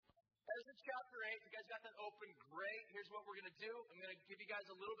chapter 8. If you guys got that open, great. Here's what we're going to do. I'm going to give you guys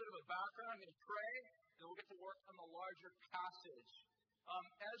a little bit of a background. I'm going to pray, and we'll get to work on the larger passage.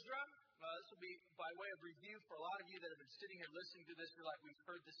 Ezra, this will be by way of review for a lot of you that have been sitting here listening to this. You're like, we've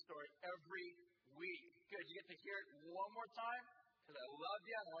heard this story every week. Good. You get to hear it one more time because I love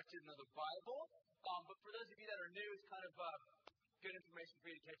you and I want you to know the Bible. But for those of you that are new, it's kind of good information for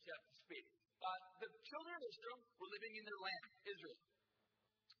you to catch you up to speed. The children of Israel were living in their land, Israel.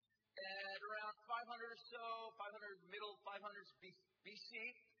 At around 500 or so, middle 500s BC,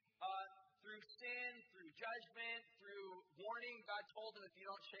 through sin, through judgment, through warning, God told them, if you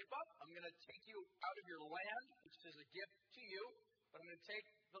don't shape up, I'm going to take you out of your land, which is a gift to you, but I'm going to take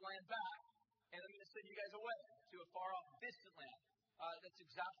the land back, and I'm going to send you guys away to a far-off, distant land. That's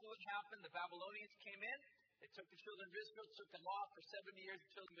exactly what happened. The Babylonians came in. They took the children of Israel, took them off for 70 years.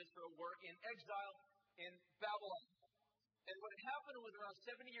 The children of Israel were in exile in Babylon. And what had happened was around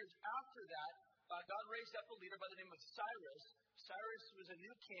 70 years after that, God raised up a leader by the name of Cyrus. Cyrus was a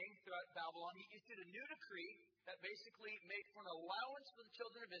new king throughout Babylon. He issued a new decree that basically made for an allowance for the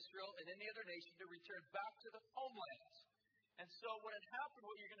children of Israel and any other nation to return back to the homelands. And so what had happened,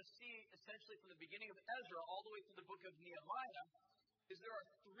 what you're going to see essentially from the beginning of Ezra all the way through the book of Nehemiah, is there are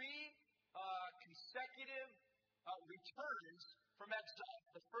three consecutive returns from exile.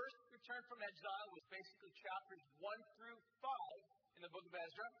 The first return from exile was basically chapters 1 through 5 in the book of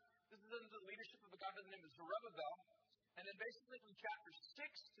Ezra. This is under the leadership of a guy by the name of Zerubbabel. And then basically from chapter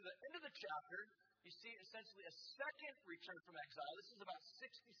 6 to the end of the chapter, you see essentially a second return from exile. This is about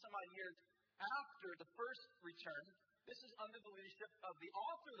 60 some odd years after the first return. This is under the leadership of the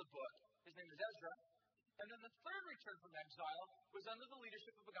author of the book. His name is Ezra. And then the third return from exile was under the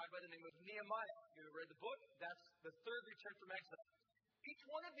leadership of a guy by the name of Nehemiah. You ever read the book? That's the third return from exile. Each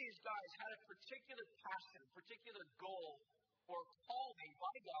one of these guys had a particular passion, particular goal, or calling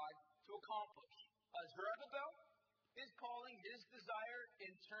by God to accomplish. Zerubbabel, his calling, his desire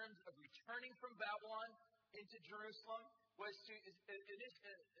in terms of returning from Babylon into Jerusalem was to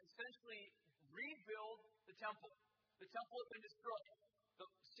essentially rebuild the temple. The temple had been destroyed. The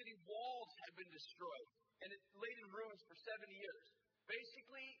city walls had been destroyed. And it laid in ruins for 70 years.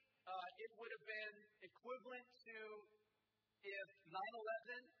 Basically, it would have been equivalent to if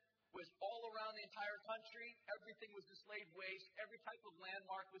 9/11 was all around the entire country, everything was just laid waste, every type of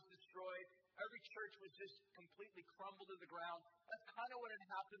landmark was destroyed, every church was just completely crumbled to the ground. That's kind of what had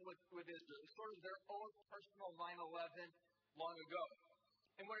happened with Israel. It was sort of their own personal 9/11 long ago.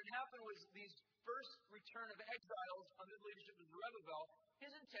 And what had happened was these first return of exiles under the leadership of Zerubbabel,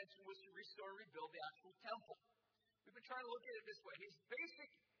 his intention was to restore and rebuild the actual temple. We've been trying to look at it this way. His basic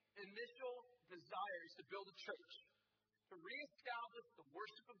initial desire is to build a church, to reestablish the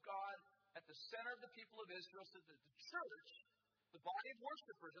worship of God at the center of the people of Israel so that the church, the body of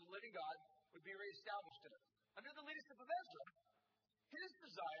worshipers of the living God, would be reestablished in it. Under the leadership of Ezra, his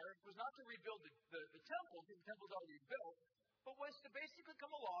desire was not to rebuild the temple, because the temple is already built, but was to basically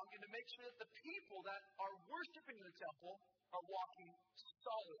come along and to make sure that the people that are worshiping in the temple are walking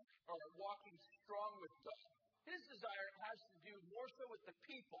solid, or are walking strong with God. His desire has to do more so with the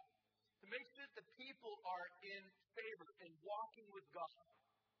people, to make sure that the people are in favor and walking with God.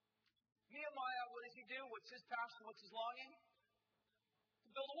 Nehemiah, what does he do? What's his passion? What's his longing? To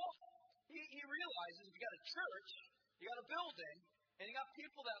build a wall. He realizes you got a church, you got a building, and you got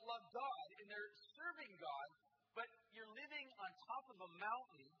people that love God, and they're serving God, but you're living on top of a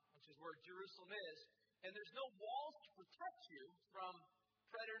mountain, which is where Jerusalem is, and there's no walls to protect you from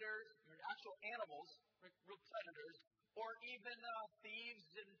predators, or actual animals, real predators, or even thieves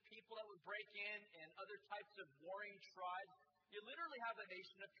and people that would break in and other types of warring tribes. You literally have a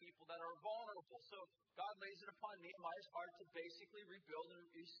nation of people that are vulnerable. So God lays it upon Nehemiah's heart to basically rebuild and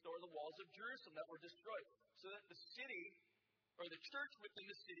restore the walls of Jerusalem that were destroyed, so that the city, or the church within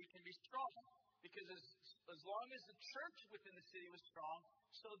the city, can be strong. Because as long as the church within the city was strong,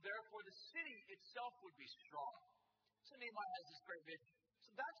 so therefore the city itself would be strong. So Nehemiah has this great vision. So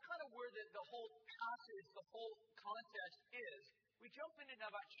that's kind of where the whole passage, the whole context is. We jump into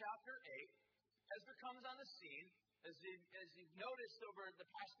now about chapter 8. Ezra comes on the scene. As you've noticed over the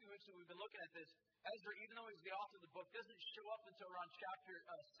past few weeks that we've been looking at this, Ezra, even though he's the author of the book, doesn't show up until around chapter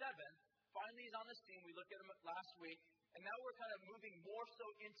 7. Finally, he's on the scene. We looked at him last week. And now we're kind of moving more so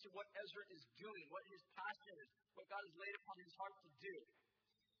into what Ezra is doing, what his passion is, what God has laid upon his heart to do.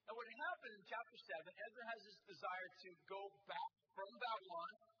 Now what happened in chapter 7, Ezra has this desire to go back from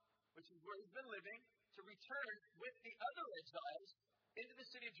Babylon, which is where he's been living, to return with the other exiles into the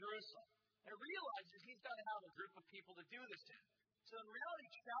city of Jerusalem. And realizes he's got to have a group of people to do this in. So in reality,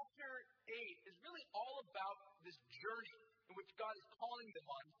 chapter 8 is really all about this journey in which God is calling them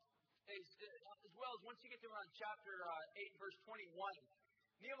on as well as once you get to around chapter 8, verse 21,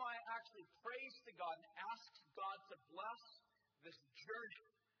 Nehemiah actually prays to God and asks God to bless this journey.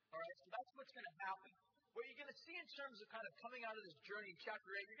 All right, so that's what's going to happen. What you're going to see in terms of kind of coming out of this journey in chapter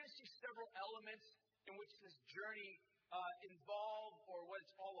 8, you're going to see several elements in which this journey involved or what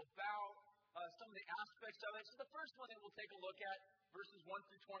it's all about, some of the aspects of it. So the first one that we'll take a look at, verses 1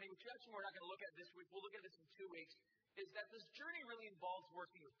 through 20, which actually we're not going to look at this week, we'll look at this in 2 weeks, is that this journey really involves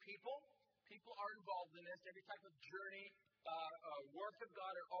working with people. People are involved in this. Every type of journey, work of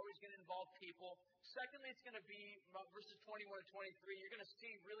God are always going to involve people. Secondly, it's going to be verses 21 to 23. You're going to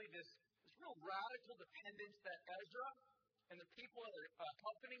see really this real radical dependence that Ezra and the people that are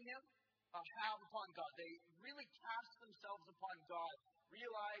accompanying him have upon God. They really cast themselves upon God,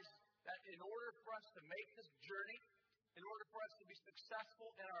 realize that in order for us to make this journey, in order for us to be successful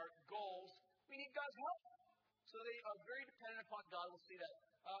in our goals, we need God's help. So they are very dependent upon God. We'll see that.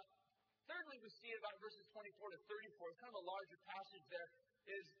 Thirdly, we see about verses 24 to 34, it's kind of a larger passage there,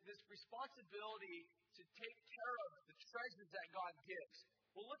 is this responsibility to take care of the treasures that God gives.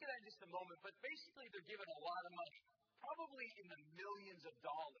 We'll look at that in just a moment, but basically they're given a lot of money, probably in the millions of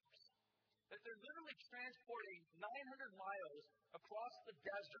dollars, that they're literally transporting 900 miles across the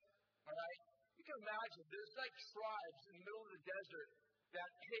desert, all right? You can imagine, there's like tribes in the middle of the desert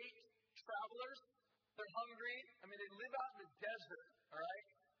that hate travelers. They're hungry. I mean, they live out in the desert, all right?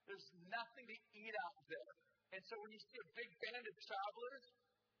 There's nothing to eat out there. And so when you see a big band of travelers,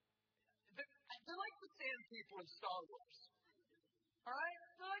 they're like the sand people in Star Wars. All right?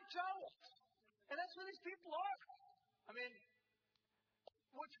 They're like Jawas. And that's what these people are. I mean,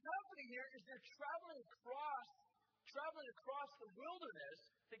 what's happening here is they're traveling across the wilderness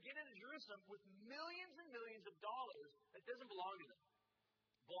to get into Jerusalem with millions and millions of dollars that doesn't belong to them.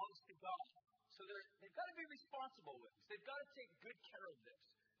 It belongs to God. So they've got to be responsible with this. They've got to take good care of this.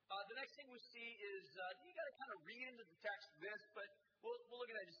 The next thing we see is you got to kind of read into the text this, but we'll look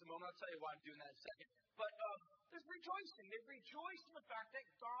at that in just a moment. I'll tell you why I'm doing that in a second. But there's rejoicing. They rejoice in the fact that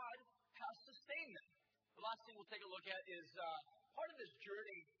God has sustained them. The last thing we'll take a look at is part of this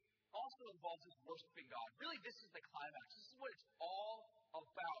journey also involves us worshiping God. Really, this is the climax. This is what it's all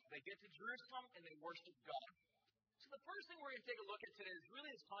about. They get to Jerusalem and they worship God. So the first thing we're going to take a look at today is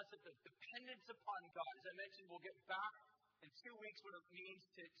really this concept of dependence upon God. As I mentioned, we'll get back in 2 weeks what it means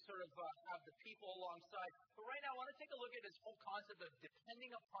to sort of have the people alongside. But right now, I want to take a look at this whole concept of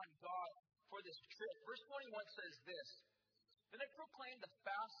depending upon God for this trip. Verse 21 says this: Then I proclaimed a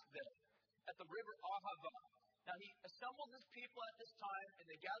fast there at the river Ahava. Now he assembles his people at this time, and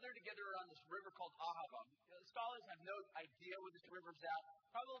they gather together around this river called Ahava. The scholars have no idea where this river's at.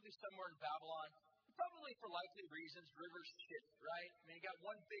 Probably somewhere in Babylon. Probably for likely reasons, rivers shift, right? I mean, you got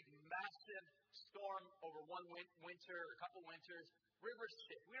one big, massive storm over one winter, or a couple winters. Rivers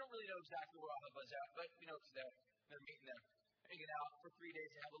shift. We don't really know exactly where Ahava's at, but we know it's there. They're meeting there, hanging out for 3 days.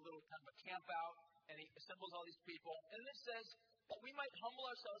 They have a little kind of a camp out, and he assembles all these people. And then it says that we might humble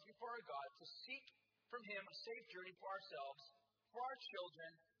ourselves before our God to seek from him a safe journey for ourselves, for our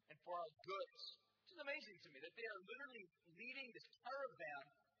children, and for our goods. Which is amazing to me, that they are literally leading this caravan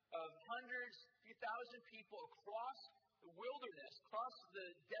of hundreds, few thousand people across the wilderness, across the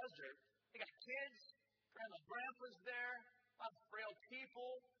desert. They got kids, grandpa's there, a lot of frail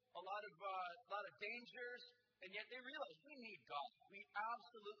people, a lot of dangers, and yet they realize we need God. We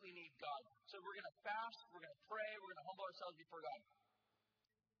absolutely need God. So we're going to fast, we're going to pray, we're going to humble ourselves before God.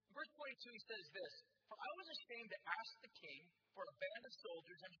 In verse 22, he says this: For I was ashamed to ask the king for a band of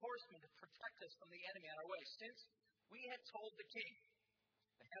soldiers and horsemen to protect us from the enemy on our way, since we had told the king,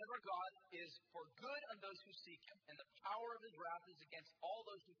 the hand of our God is for good on those who seek him, and the power of his wrath is against all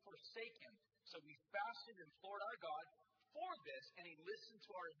those who forsake him. So we fasted and implored our God for this, and he listened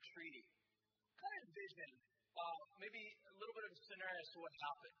to our entreaty. Kind of envision maybe a little bit of a scenario as to what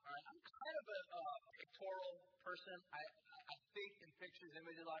happened. All right? I'm kind of a pictorial person. I think in pictures,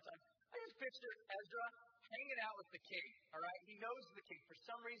 images a lot of times. I just picture Ezra hanging out with the king. All right, he knows the king. For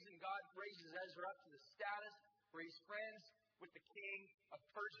some reason, God raises Ezra up to the status where he's friends with the king of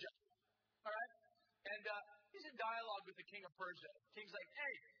Persia. All right? And he's in dialogue with the king of Persia. The king's like,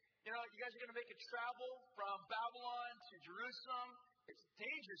 hey, you guys are going to make a travel from Babylon to Jerusalem. It's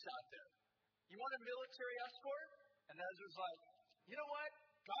dangerous out there. You want a military escort? And Ezra's like, you know what?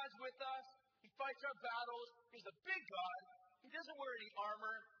 God's with us. He fights our battles. He's a big God. He doesn't wear any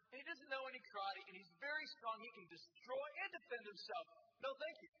armor. And he doesn't know any karate. And he's very strong. He can destroy and defend himself. No,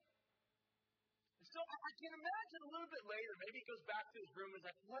 thank you. So I can imagine a little bit later, maybe he goes back to his room and is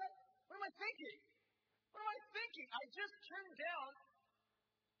like, what? What am I thinking? What am I thinking? I just turned down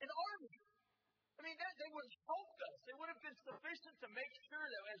an army. I mean, they would have helped us. They would have been sufficient to make sure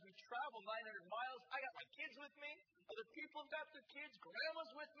that as we travel kids,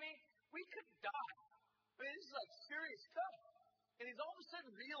 grandma's with me. We could die. I mean, this is like serious stuff. And he's all of a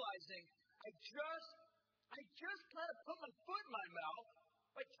sudden realizing, I just kind of put my foot in my mouth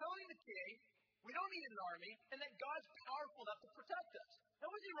by telling the king we don't need an army and that God's powerful enough to protect us. Now,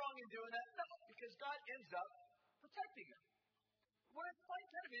 was he wrong in doing that? No, because God ends up protecting him. What I find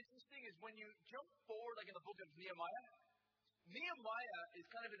kind of interesting is when you jump forward, like in the book of Nehemiah, Nehemiah is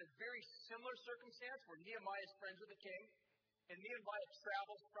kind of in a very similar circumstance where Nehemiah is friends with the king, and Nehemiah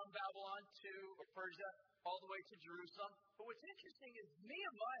travels from Babylon to Persia all the way to Jerusalem. But what's interesting is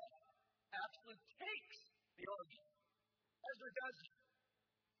Nehemiah actually takes the army. Ezra doesn't.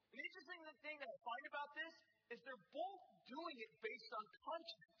 The interesting thing that I find about this is they're both doing it based on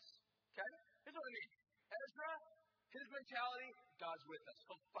conscience. Okay? Here's what I mean. Ezra, his mentality, God's with us.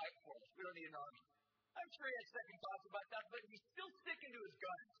 He'll fight for us. We don't need an army. I'm sure he had second thoughts about that, but he's still sticking to his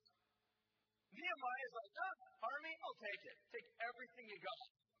guns. Nehemiah is like, army, I'll take it. Take everything you got.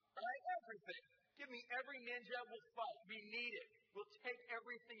 All right? Everything. Give me every ninja. We'll fight. We need it. We'll take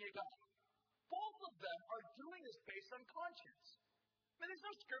everything you got. Both of them are doing this based on conscience. I mean, there's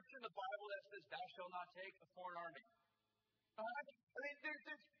no scripture in the Bible that says, thou shalt not take a foreign army. I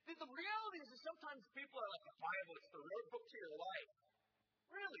mean, the reality is that sometimes people are like, the Bible, it's the road book to your life.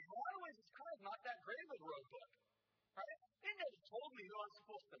 Really, in a lot of ways, it's kind of not that great of a road book. Right? It never told me who I'm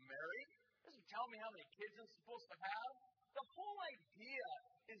supposed to marry. It doesn't tell me how many kids I'm supposed to have. The whole idea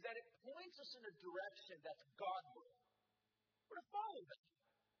is that it points us in a direction that's Godward. We're to follow that.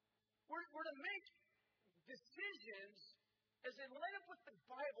 We're to make decisions as they line up with the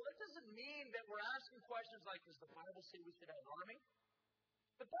Bible. That doesn't mean that we're asking questions like, does the Bible say we should have an army?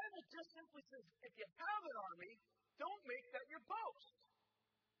 The Bible just simply says, if you have an army, don't make that your boast.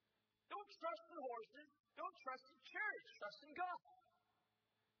 Don't trust in horses. Don't trust in chariots. Trust in God.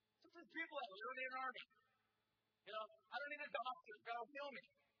 Sometimes people have, we don't need an army. I don't need a doctor. God will heal me.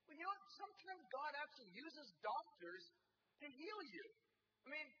 Well, you know what? Sometimes God actually uses doctors to heal you. I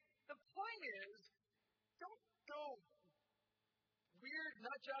mean, the point is, don't go weird,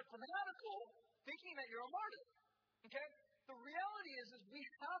 nut job fanatical thinking that you're a martyr. Okay? The reality is we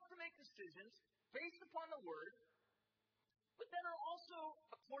have to make decisions based upon the Word, but that are also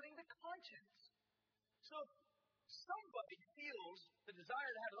according to conscience. So if somebody feels the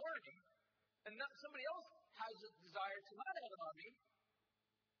desire to have an army, and somebody else has a desire to not have an army,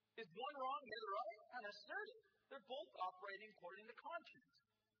 is one wrong, the other right? Not necessarily. They're both operating according to conscience.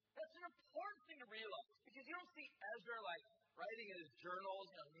 That's an important thing to realize, because you don't see Ezra like writing in his journals,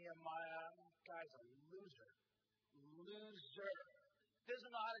 Nehemiah, this guy's a loser.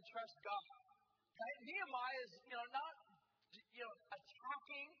 Doesn't know how to trust God. Right? Nehemiah is, not,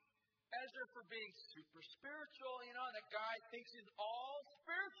 attacking Ezra for being super spiritual. That guy thinks he's all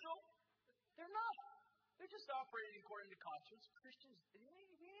spiritual. They're not. They're just operating according to conscience. Christians, we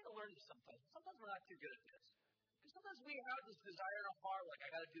need to learn this sometimes. Sometimes we're not too good at this. Because sometimes we have this desire in our heart, like, I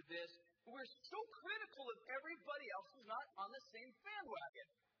got to do this. But we're so critical of everybody else who's not on the same bandwagon.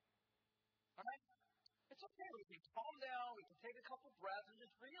 All right? It's okay. We can calm down. We can take a couple breaths and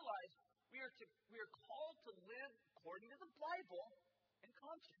just realize we are called to live according to the Bible and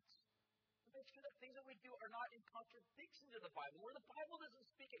conscience. To make sure that things that we do are not in contradiction to the Bible. Where the Bible doesn't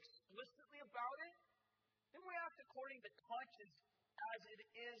speak explicitly about it, then we act according to conscience as it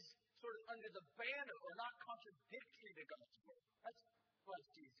is sort of under the banner or not contradictory to God's word. That's what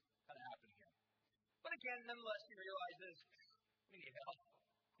sees kind of happening here. But again, nonetheless, he realizes we need help.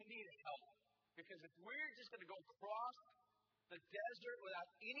 We need help. Because if we're just going to go across the desert without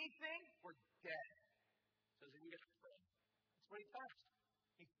anything, we're dead. So we got to pray. That's what he fasts.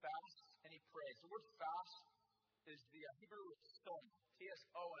 He fasts and he prays. The word fast is the Hebrew word som,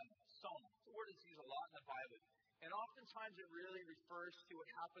 T-S-O-M, som. It's a word that's used a lot in the Bible. And oftentimes it really refers to what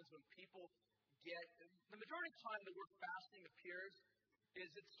happens when people the majority of the time the word fasting appears is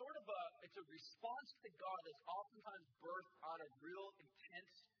it's sort of it's a response to God that's oftentimes birthed out of real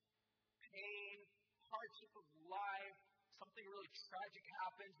intense pain, hardship of life, something really tragic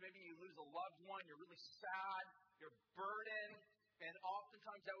happens. Maybe you lose a loved one, you're really sad, you're burdened, and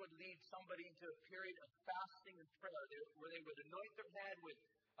oftentimes that would lead somebody into a period of fasting and prayer where they would anoint their head with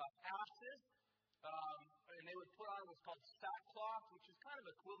ashes, and they would put on what's called sackcloth, which is kind of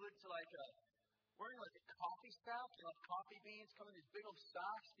equivalent to wearing like a coffee staff, coffee beans come in these big old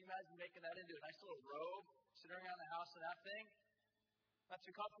sacks. Can you imagine making that into a nice little robe, sitting around the house in that thing? Not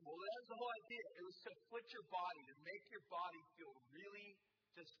too comfortable. That was the whole idea. It was to afflict your body, to make your body feel really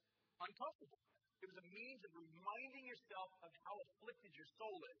just uncomfortable. It was a means of reminding yourself of how afflicted your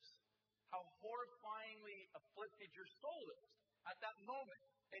soul is, how horrifyingly afflicted your soul is at that moment.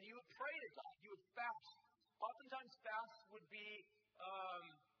 And you would pray to God. You would fast Oftentimes, fasts would be,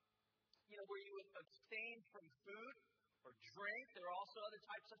 where you would abstain from food or drink. There are also other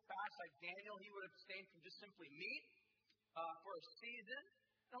types of fasts, like Daniel, he would abstain from just simply meat for a season.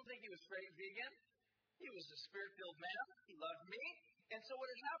 I don't think he was straight vegan. He was a spirit-filled man. He loved meat. And so what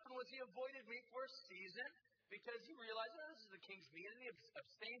had happened was he avoided meat for a season because he realized, oh, this is the king's meat, and he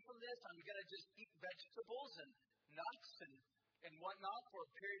abstained from this. I'm going to just eat vegetables and nuts and whatnot for a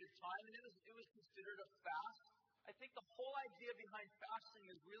period of time. And it was considered a fast. I think the whole idea behind fasting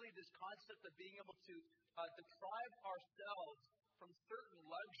is really this concept of being able to deprive ourselves from certain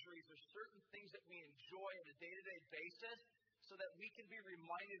luxuries or certain things that we enjoy on a day-to-day basis so that we can be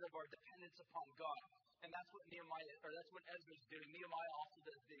reminded of our dependence upon God. And that's what Ezra's doing. Nehemiah also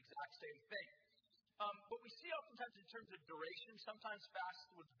does the exact same thing. What we see oftentimes in terms of duration, sometimes fasts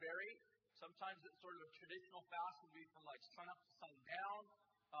would vary. Sometimes it's sort of a traditional fast would be from like sun up to sundown,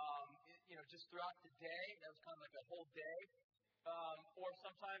 just throughout the day. That was kind of like a whole day. Or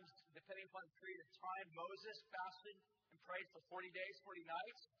sometimes, depending upon the period of time, Moses fasted and prayed for 40 days, 40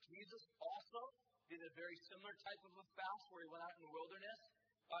 nights. Jesus also did a very similar type of a fast where he went out in the wilderness.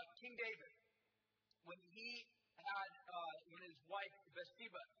 King David, when his wife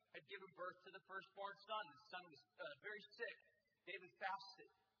Bathsheba had given birth to the firstborn son, the son was very sick. David fasted,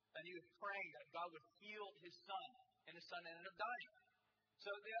 and he was praying that God would heal his son, and his son ended up dying. So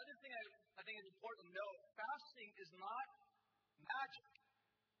the other thing I think is important to note, fasting is not magic.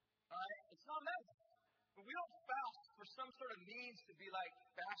 Right? It's not magic. But we don't fast for some sort of means to be like,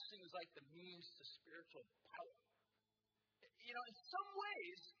 fasting is like the means to spiritual power. In some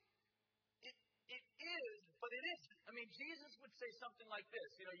ways, it is, but it isn't. I mean, Jesus would say something like this,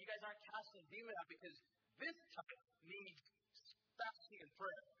 you guys aren't casting a demon out because this type needs fasting and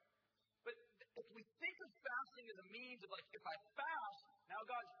prayer. But if we think of fasting as a means of like, if I fast, now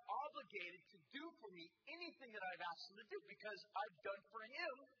God's obligated to do for me anything that I've asked him to do because I've done for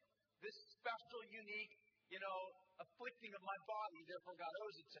him this special, unique, afflicting of my body, therefore God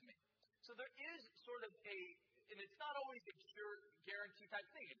owes it to me. So there is sort of and it's not always a sure guarantee type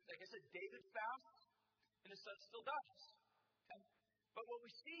thing. Like I said, David fasts, and his son still dies. Okay? But what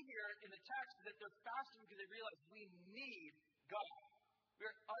we see here in the text is that they're fasting because they realize we need God. We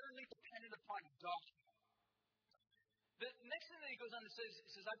are utterly dependent upon God. The next thing that he goes on to say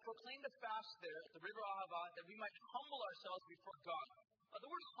is I proclaimed a fast there at the river Ahava that we might humble ourselves before God. The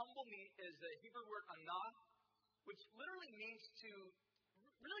word humble is the Hebrew word anah, which literally means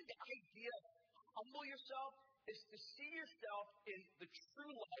really the idea of humble yourself is to see yourself in the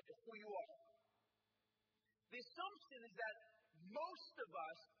true light of who you are. The assumption is that most of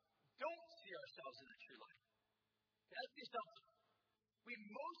us don't see ourselves in the true light. That's the assumption. We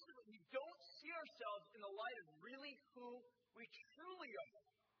don't see ourselves in the light of really who we truly are.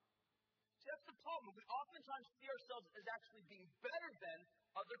 See, that's the problem. We oftentimes see ourselves as actually being better than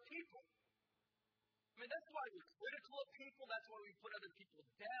other people. I mean, that's why we're critical of people. That's why we put other people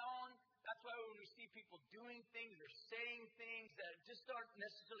down. That's why when we see people doing things or saying things that just aren't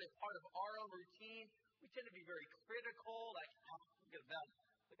necessarily a part of our own routine, we tend to be very critical. Like, oh, look at them.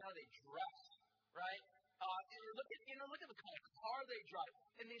 Look how they dress, right? Look at the kind of car they drive.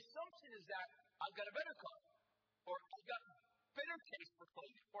 And the assumption is that I've got a better car, or I've got better taste for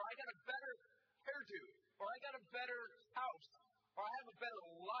clothing, or I got a better hairdo, or I got a better house, or I have a better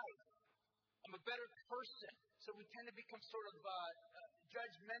life. I'm a better person. So we tend to become sort of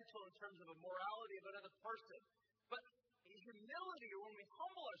judgmental in terms of the morality of another person. But in humility, or when we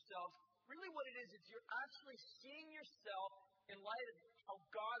humble ourselves, really what it is you're actually seeing yourself in light of how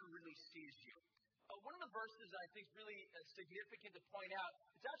God really sees you. One of the verses I think is really significant to point out,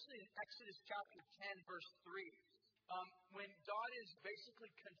 it's actually in Exodus chapter 10, verse 3. When God is basically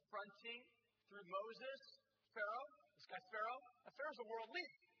confronting, through Moses, Pharaoh, this guy Pharaoh. Pharaoh's a world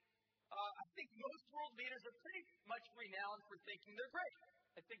leader. I think most world leaders are pretty much renowned for thinking they're great.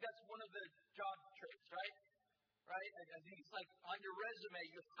 I think that's one of the job traits, right? Right? I think it's like on your resume,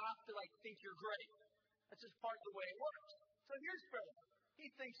 you have to think you're great. That's just part of the way it works. So here's Pharaoh. He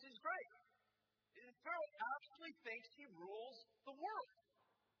thinks he's great. Pharaoh actually thinks he rules the world.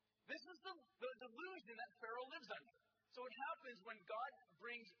 This is the delusion that Pharaoh lives under. So what happens when God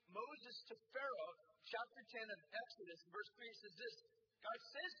brings Moses to Pharaoh, chapter 10 of Exodus, verse 3 says this, God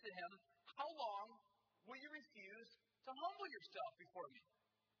says to him, how long will you refuse to humble yourself before me?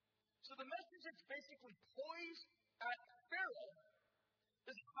 So the message that's basically poised at Pharaoh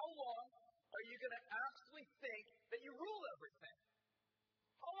is how long are you going to actually think that you rule everything?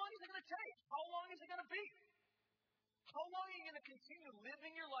 How long is it going to take? How long is it going to be? How long are you going to continue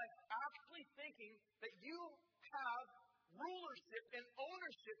living your life actually thinking that you have rulership and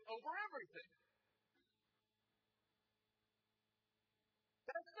ownership over everything?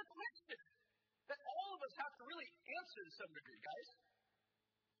 question that all of us have to really answer to some degree, guys,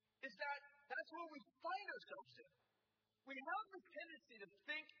 is that that's where we find ourselves in. We have the tendency to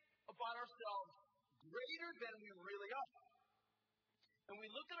think about ourselves greater than we really are. And we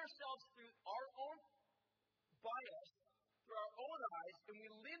look at ourselves through our own bias, through our own eyes, and we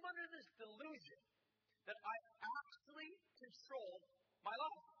live under this delusion that I actually control my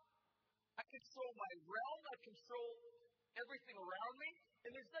life. I control my realm. I control everything around me. And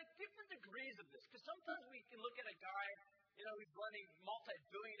there's like different degrees of this. Because sometimes we can look at a guy, who's running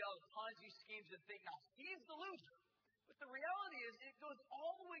multi-billion-dollar Ponzi schemes and think, now, he's the loser. But the reality is it goes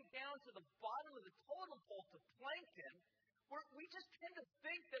all the way down to the bottom of the totem pole to plankton, where we just tend to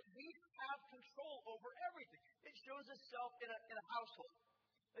think that we have control over everything. It shows itself in a household.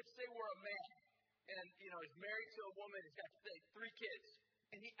 Let's say we're a man, and he's married to a woman, he's got 3 kids,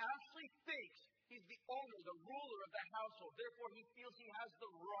 and he actually thinks he's the owner, the ruler of the household. Therefore, he feels he has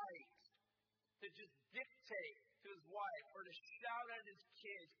the right to just dictate to his wife, or to shout at his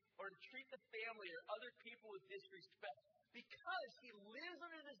kids, or to treat the family or other people with disrespect, because he lives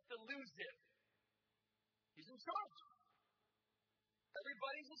under this delusion. He's in charge.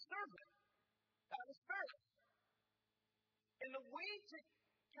 Everybody's a servant. That is fair. And the way to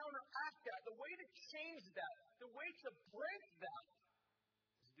counteract that, the way to change that, the way to break that,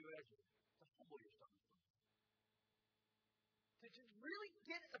 is to do as you do. To humble yourself. To just really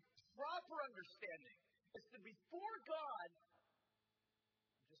get a proper understanding. Is to before God,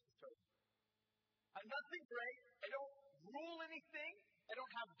 I'm just a servant. I'm nothing great. I don't rule anything. I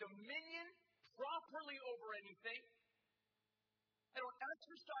don't have dominion properly over anything. I don't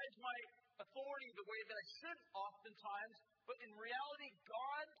exercise my authority the way that I should oftentimes, but in reality,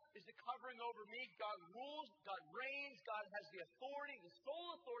 God is the covering over me. God rules, God reigns, God has the authority, the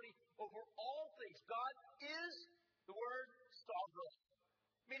sole authority over all things. God is, the word, sovereign,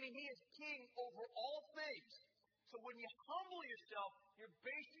 meaning He is king over all things. So when you humble yourself, you're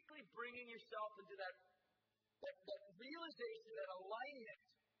basically bringing yourself into that realization, that alignment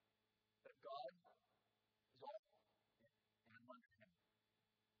that God is all.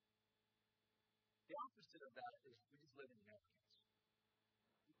 The opposite of that is we just live in arrogance.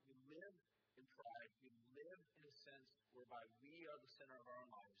 We live in pride. We live in a sense whereby we are the center of our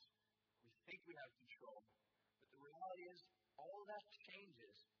own lives. We think we have control. But the reality is, all of that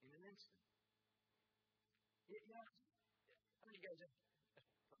changes in an instant. How many of you guys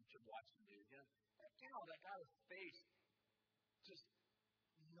should watch the news? That gal that got his face just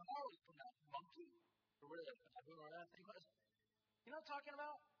gnarly from that monkey. Or whatever that thing was. You know what I'm talking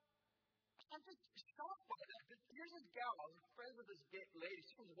about? I'm just shocked by that. Here's this gal. I was friends with this lady.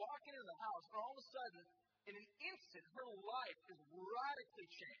 She was walking in the house, and all of a sudden, in an instant, her life is radically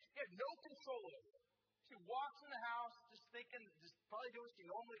changed. She had no control over it. She walks in the house just thinking, just probably doing what she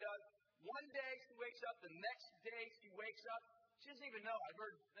normally does. One day she wakes up, the next day she wakes up. She doesn't even know. I've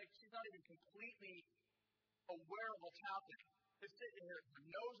heard she's not even completely aware of what's happening. They're sitting here, her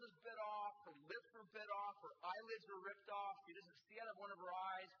nose is bit off, her lips are bit off, her eyelids are ripped off, she doesn't see out of one of her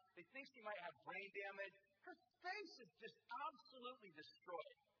eyes. They think she might have brain damage. Her face is just absolutely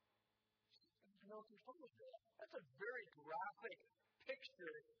destroyed. She has no control of that. That's a very graphic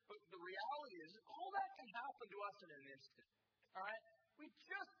picture, but the reality is all that can happen to us in an instant. All right? We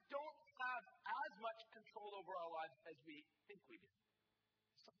just don't have as much control over our lives as we think we do.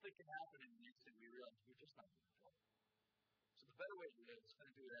 Something can happen in an instant, we realize we're just not in control. So the better way to do it is kind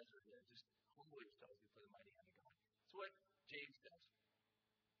of do it as we're doing. Just humble yourselves before the mighty hand of God. That's what James does.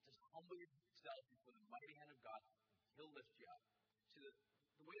 Just humble yourself before the mighty hand of God, and He'll lift you up. So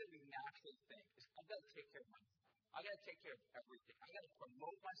the way that we naturally think is, I've got to take care of myself. I've got to take care of everything. I've got to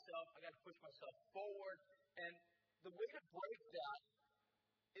promote myself. I've got to push myself forward. And the way to break that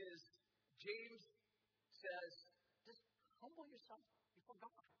is, James says, just humble yourself before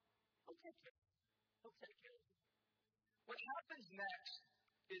God. He'll take care of you. He'll take care of you. What happens next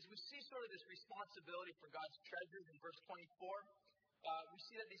is we see sort of this responsibility for God's treasures in verse 24. We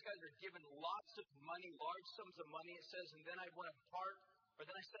see that these guys are given lots of money, large sums of money. It says, and then I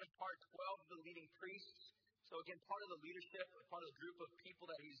set apart 12 of the leading priests. So again, part of the leadership, part of the group of people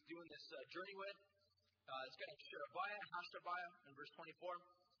that he's doing this journey with. It's got Sherebiah, Hashabiah in verse 24,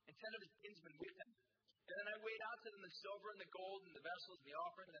 and 10 of his kinsmen with him. And then I weighed out to them the silver and the gold and the vessels and the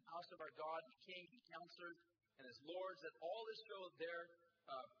offering in the house of our God, the kings and counselors and his lords, that all Israel there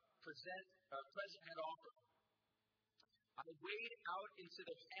present had offered. I weighed out into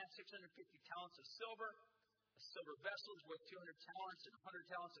their hand 650 talents of silver, a silver vessels worth 200 talents, and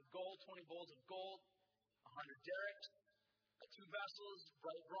 100 talents of gold, 20 bowls of gold, 100 derricks, 2 vessels,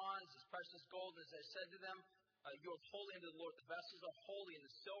 bright bronze, as precious gold, as I said to them. You are holy unto the Lord. The vessels are holy, and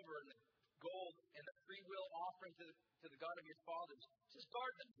the silver and the gold and the free will offering to the God of your fathers. Just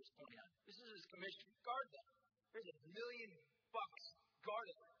guard them, verse 29. This is his commission. Guard them. Here's $1,000,000. Guard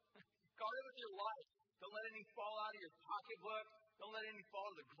it. Guard it with your life. Don't let anything fall out of your pocketbook. Don't let anything fall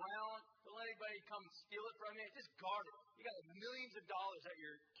to the ground. Don't let anybody come steal it from you. Just guard it. You got millions of dollars at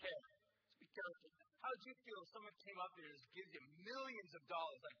your care. So be careful. How would you feel if someone came up here and just gives you millions of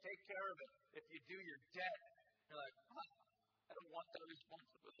dollars? Like, take care of it. If you do, you're dead. You're like, I don't want that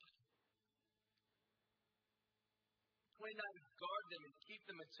responsibility. 29, guard them and keep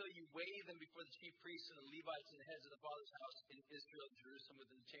them until you weigh them before the chief priests and the Levites and the heads of the father's house in Israel and Jerusalem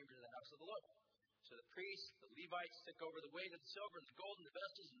within the chambers of the house of the Lord. So the priests, the Levites, took over the weight of the silver and the gold and the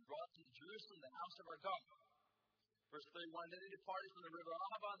vessels and brought them to Jerusalem, the house of our God. Verse 31, then they departed from the river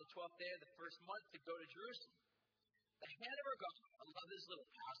Ahava on the 12th day of the first month to go to Jerusalem. The hand of our God, I love this little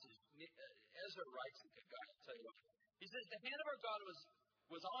passage. Ezra writes it, God, I'll tell you what. He says, the hand of our God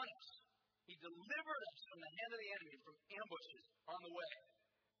was on us. He delivered us from the hand of the enemy, from ambushes on the way.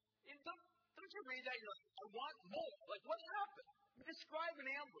 And don't you read that? You're like, I want more. Like, what happened? Describe an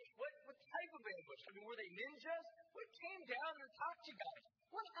ambush. What type of ambush? I mean, were they ninjas? What came down and attacked you guys?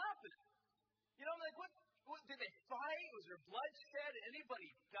 What happened? You know, like, what did they fight? Was there bloodshed? Did anybody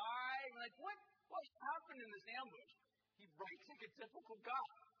die? Like, what happened in this ambush? He writes like a typical guy.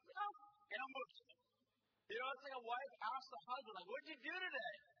 Ambush. You know, it's like a wife asks the husband, like, what'd you do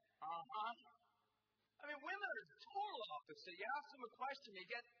today? I mean, women are the total opposite. You ask them a question, you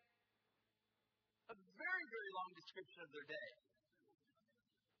get a very, very long description of their day.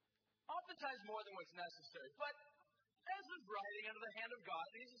 Oftentimes more than what's necessary. But Ezra's writing under the hand of God,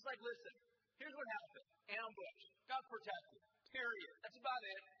 and he's just like, listen, here's what happened. Ambush. God protected. Period. That's about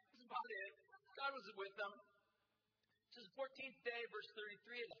it. That's about it. God was with them. It says the 14th day, verse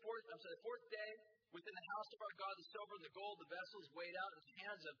 33, and the fourth day, within the house of our God, the silver and the gold, the vessels weighed out in the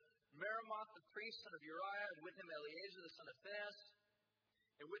hands of Meremoth, the priest, son of Uriah, and with him Eleazar, the son of Phinehas,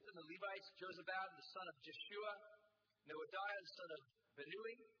 and with him the Levites, Jozabad, the son of Jeshua, Noadiah, the son of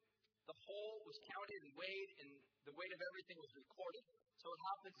Benui. The whole was counted and weighed, and the weight of everything was recorded. So what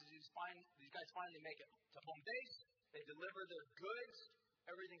happens is these guys finally make it to home base. They deliver their goods.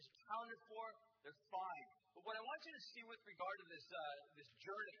 Everything's accounted for. They're fine. But what I want you to see with regard to this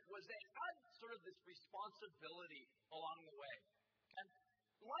journey was they had sort of this responsibility along the way. And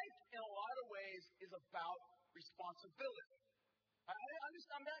life, in a lot of ways, is about responsibility.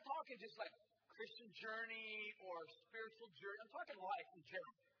 I'm not talking just like Christian journey or spiritual journey. I'm talking life in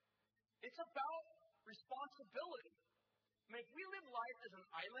general. It's about responsibility. I mean, if we live life as an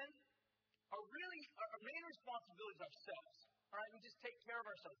island, our main responsibility is ourselves. All right, we just take care of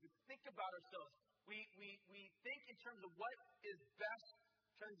ourselves. We think about ourselves. We think in terms of what is best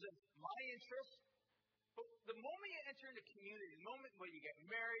in terms of my interests. But the moment you enter into community, the moment where you get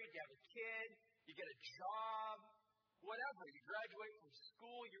married, you have a kid, you get a job, whatever, you graduate from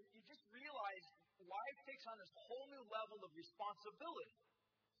school, you just realize life takes on this whole new level of responsibility.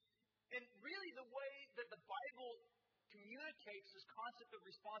 And really the way that the Bible communicates this concept of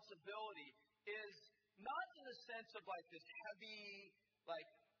responsibility is not in the sense of like this heavy, like,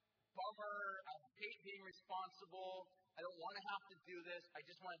 bummer, I hate being responsible, I don't want to have to do this, I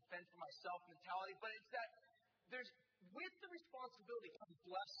just want to fend for myself mentality, but it's that with the responsibility comes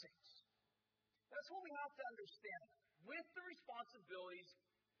blessings. That's what we have to understand. With the responsibilities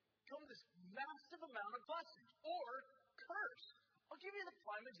comes this massive amount of blessings, or curse. I'll give you the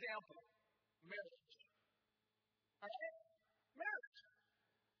prime example. Marriage. Okay? Marriage.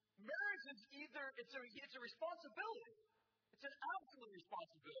 Marriage is it's a responsibility. It's an absolute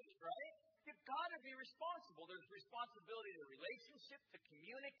responsibility, right? You've got to be responsible. There's responsibility in the relationship to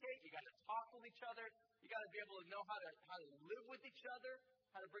communicate. You got to talk with each other. You got to be able to know how to live with each other,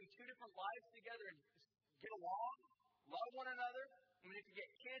 how to bring two different lives together and get along, love one another. I mean, if you get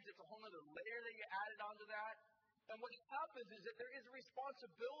kids, it's a whole other layer that you added onto that. And what happens is that there is a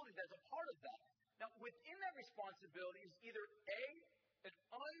responsibility that's a part of that. Now, within that responsibility is either an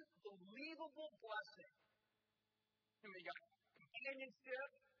unbelievable blessing. I mean, you got companionship,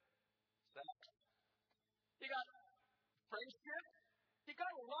 sex. You got friendship. You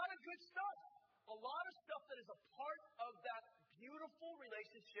got a lot of good stuff. A lot of stuff that is a part of that beautiful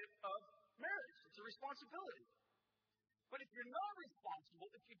relationship of marriage. It's a responsibility. But if you're not responsible,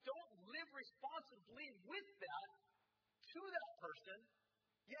 if you don't live responsibly with that, to that person,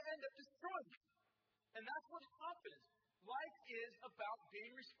 you end up destroying it. And that's what happens. Life is about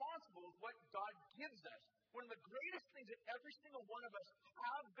being responsible with what God gives us. One of the greatest things that every single one of us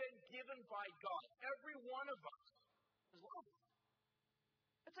have been given by God, every one of us, is love.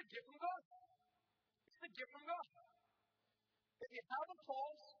 It's a gift from God. It's It's a gift from God. If you have a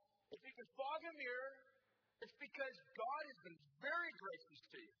pulse, if you can fog a mirror, it's because God has been very gracious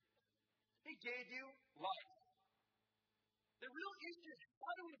to you. He gave you life. The real issue is,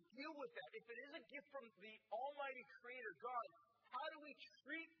 how do we deal with that? If it is a gift from the Almighty Creator God, how do we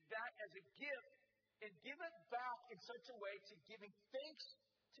treat that as a gift and give it back in such a way to giving thanks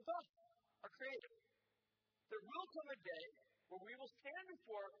to God, our Creator? There will come a day where we will stand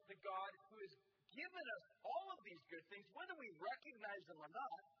before the God who has given us all of these good things, whether we recognize them or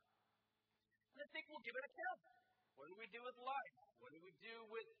not, and I think we'll give an account. What do we do with life? What do we do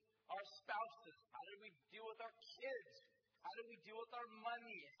with our spouses? How do we deal with our kids? How do we deal with our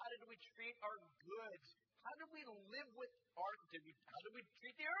money? How did we treat our goods? How do we live with our, how do we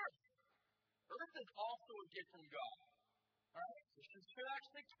treat the earth? Earth is also a gift from God. All right? Christians should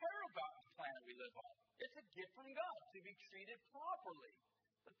actually care about the planet we live on. It's a gift from God to be treated properly.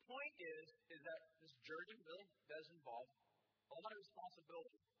 The point is that this journey really does involve a lot of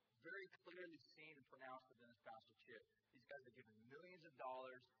responsibility, very clearly seen and pronounced within this passage here. These guys are given millions of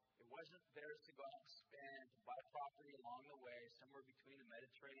dollars. It wasn't theirs to go out and spend, to buy property along the way, somewhere between the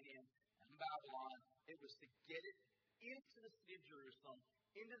Mediterranean and Babylon. It was to get it into the city of Jerusalem,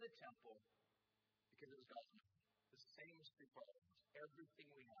 into the temple, because it was God's money. The same is true for us. Everything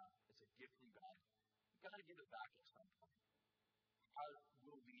we have is a gift from God. We've got to give it back at some point. How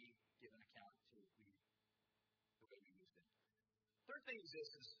will we give an account to the way we used it? Third thing is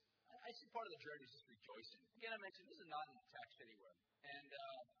this, I see part of the journey is just rejoicing. Again, I mentioned this is not in the text anywhere. And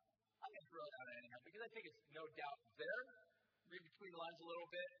I'm going to throw it out anyhow because I think it's no doubt there. Read between the lines a little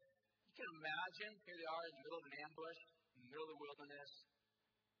bit. You can imagine, here they are in the middle of an ambush, in the middle of the wilderness.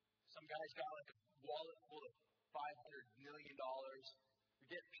 Some guy's got like a wallet full of $500 million. We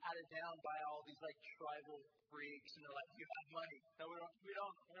get patted down by all these like tribal freaks, and they're like, "You have money." No, we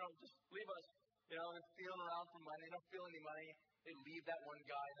don't. Just leave us. You know, they're feeling around for money. They don't feel any money. They leave that one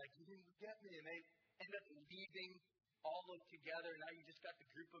guy, like, "You didn't get me," and they end up leaving all of together. Now you just got the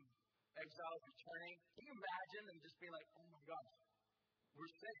group of exiles returning. Can you imagine them just being like, "Oh my gosh,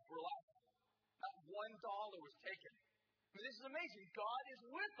 we're safe, we're alive. Not $1 was taken." I mean, this is amazing. God is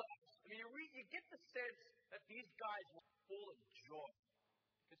with us. I mean, you get the sense that these guys were full of joy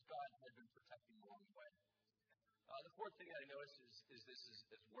because God had been protecting them along the way. The fourth thing that I notice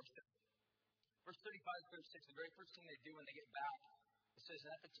is worship. Verse 35-36, the very first thing they do when they get back, it says,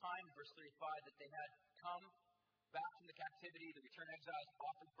 and at the time, verse 35, that they had come back from the captivity, the returned exiles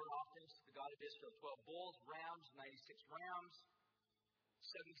offered burnt offerings to the God of Israel, 12 bulls, rams, 96 rams,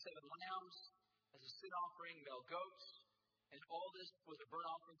 77 lambs, as a sin offering, male goats, and all this was a burnt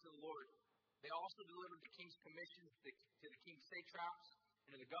offering to the Lord. They also delivered the king's commissions to the king's satraps,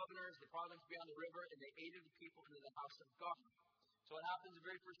 and to the governors, the province beyond the river, and they aided the people into the house of God. So what happens, the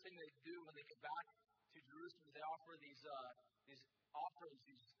very first thing they do when they get back to Jerusalem is they offer these offerings,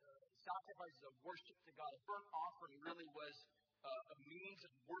 these sacrifices of worship to God. A burnt offering really was a means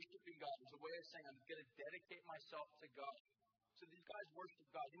of worshiping God. It was a way of saying, I'm going to dedicate myself to God. So these guys worship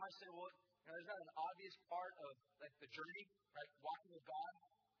God. You might say, well, there's not an obvious part of like the journey, right? Walking with God.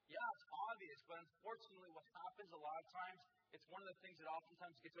 Yeah, it's obvious, but unfortunately what happens a lot of times, it's one of the things that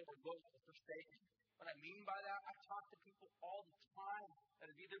oftentimes gets overlooked or forsaken. What I mean by that, I talk to people all the time that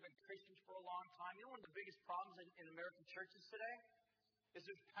have either been Christians for a long time. You know, one of the biggest problems in American churches today is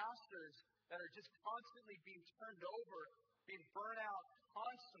there's pastors that are just constantly being turned over, being burnt out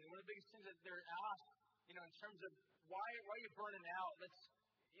constantly. One of the biggest things that they're asked, in terms of why are you burning out? Let's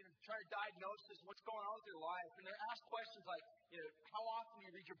try to diagnose this, what's going on with your life. And they're asked questions like, how often do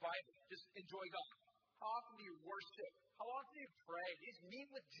you read your Bible? Just enjoy God. How often do you worship? How often do you pray? Do you meet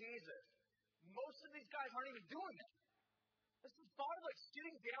with Jesus? Most of these guys aren't even doing that. This is thought of like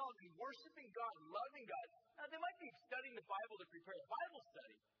sitting down and worshiping God, loving God. Now, they might be studying the Bible to prepare a Bible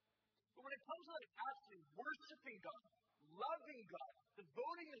study. But when it comes to like actually worshiping God, loving God,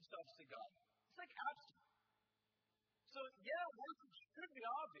 devoting themselves to God, it's like absent. So, yeah, worship should be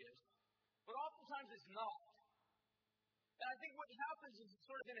obvious, but oftentimes it's not. And I think what happens is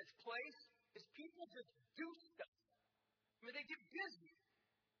sort of in its place is people just do stuff. I mean, they get busy.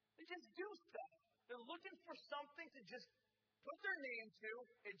 They just do stuff. They're looking for something to just put their name to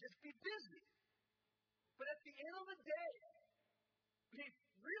and just be busy. But at the end of the day,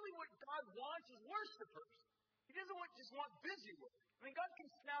 really what God wants is worshipers. He doesn't just want busy work. I mean, God can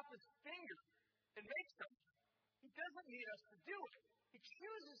snap his finger and make something. He doesn't need us to do it. He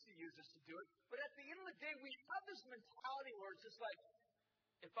chooses to use us to do it. But at the end of the day, we have this mentality where it's just like,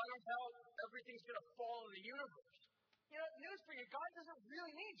 if I don't help, everything's going to fall in the universe. News for you, God doesn't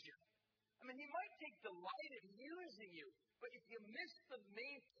really need you. I mean, he might take delight in using you, but if you miss the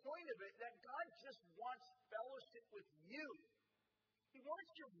main point of it, that God just wants fellowship with you. He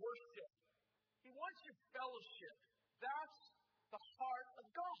wants your worship. He wants your fellowship. That's the heart of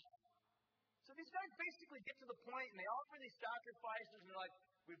God. So these guys basically get to the point and they offer these sacrifices and they're like,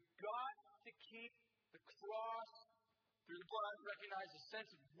 we've got to keep the cross through the blood, recognize the sense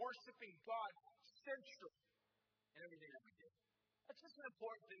of worshiping God central in everything that we do. That's just an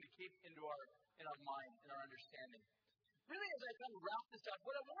important thing to keep in our mind, in our understanding. Really, as I kind of wrap this up,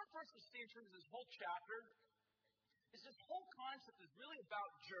 what I want for us to see in terms of this whole chapter is this whole concept is really about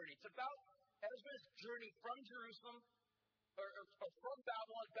journey. It's about Ezra's journey from Jerusalem, or from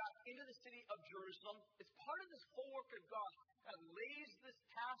Babylon back into the city of Jerusalem. It's part of this whole work of God. God lays this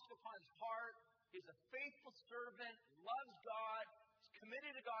task upon his heart. He's a faithful servant, loves God, is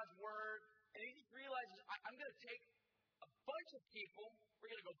committed to God's word, and he just realizes, I'm going to take a bunch of people,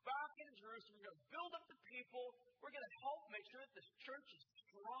 we're going to go back into Jerusalem, we're going to build up the people, we're going to help make sure that this church is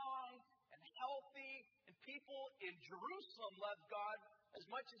strong and healthy, and people in Jerusalem love God as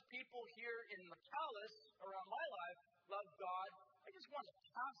much as people here in the palace around my life love God. I just want to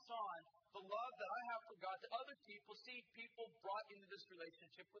pass on the love that I have for God to other people, see people brought into this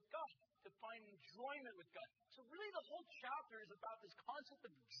relationship with God, to find enjoyment with God. So really the whole chapter is about this concept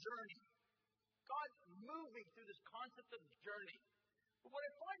of journey. God moving through this concept of journey. But what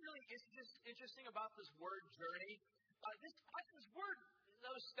I find really interesting about this word journey, this word, as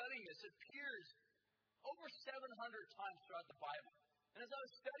I was studying this, appears over 700 times throughout the Bible. And as I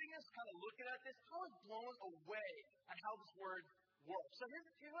was studying this, kind of looking at this, I was blown away at how this word works. So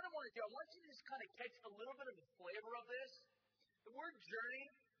here's what I want to do. I want you to just kind of catch a little bit of the flavor of this. The word journey,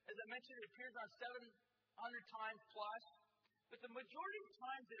 as I mentioned, it appears on 700 times plus. But the majority of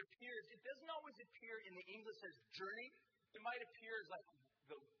times it appears, it doesn't always appear in the English as journey. It might appear as like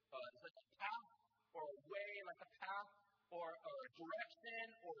a path, or a way, like a path, or a direction,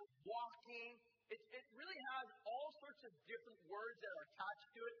 or walking. It really has all sorts of different words that are attached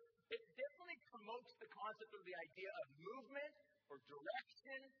to it. It definitely promotes the concept of the idea of movement or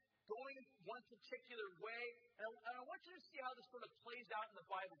direction, going one particular way. And I want you to see how this sort of plays out in the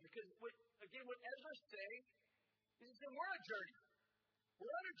Bible. Because, what Ezra's saying is he's saying, we're on a journey.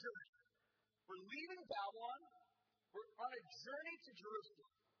 We're on a journey. We're leaving Babylon. We're on a journey to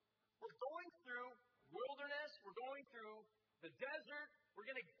Jerusalem. We're going through wilderness. We're going through the desert. We're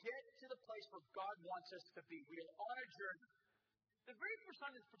going to get to the place where God wants us to be. We are on a journey. The very first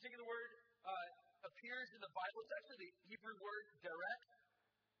time this particular word appears in the Bible, it's actually the Hebrew word derek.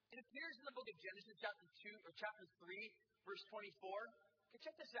 It appears in the book of Genesis, chapter 3, verse 24. Okay,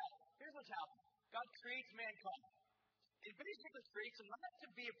 check this out. Here's what's happening. God creates mankind. He basically creates them not to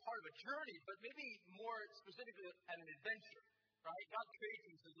be a part of a journey, but maybe more specifically an adventure. Right? God creates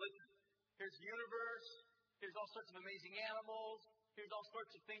them and says, listen, here's the universe. Here's all sorts of amazing animals. Here's all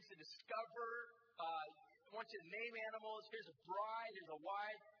sorts of things to discover. I want you to name animals. Here's a bride. Here's a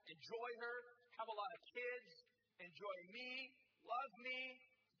wife. Enjoy her. Have a lot of kids. Enjoy me. Love me.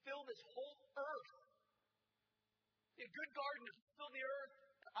 Fill this whole earth. Be a good gardener. Fill the earth.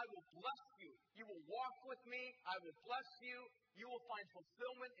 I will bless you. You will walk with me. I will bless you. You will find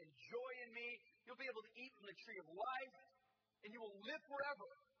fulfillment and joy in me. You'll be able to eat from the tree of life. And you will live forever.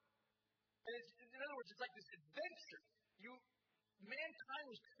 And in other words, it's like this adventure. Mankind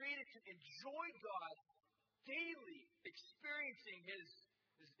was created to enjoy God daily, experiencing His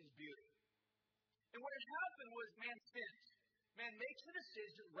beauty. And what had happened was man sins. Man makes a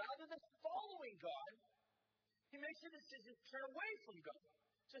decision, rather than following God, he makes a decision to turn away from God.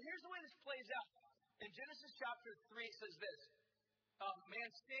 So here's the way this plays out. In Genesis chapter 3, it says this. Man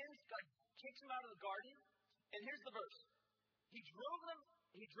sins, God kicks him out of the garden, and here's the verse. He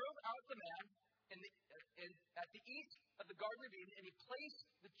drove out the man at the east of the Garden of Eden, and he placed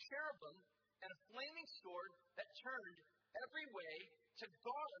the cherubim and a flaming sword that turned every way to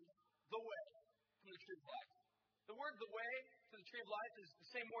guard the way from the tree of life. The word "the way" to the tree of life is the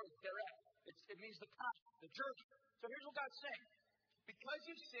same word, derek. It means the path, the journey. So here's what God's saying. Because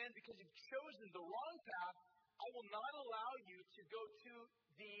you've sinned, because you've chosen the wrong path, I will not allow you to go to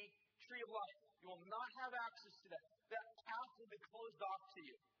the tree of life. You will not have access to that. That path will be closed off to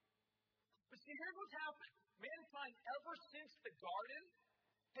you. But see, here's what's happened. Mankind, ever since the garden,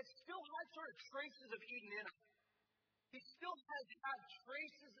 has still had sort of traces of Eden in it. He still has had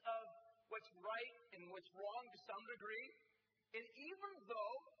traces of what's right and what's wrong to some degree. And even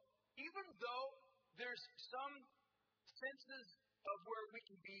though there's some senses of where we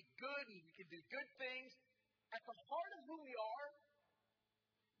can be good and we can do good things, at the heart of who we are,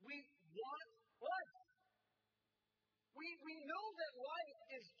 we want life. We know that life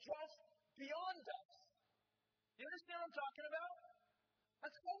is just beyond us. You understand what I'm talking about?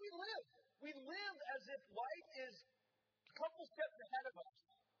 That's how we live. We live as if life is a couple steps ahead of us,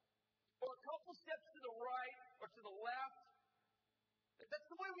 or a couple steps to the right or to the left. That's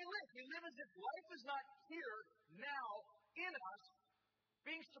the way we live. We live as if life is not here, now, in us,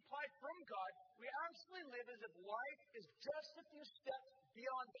 being supplied from God. We actually live as if life is just a few steps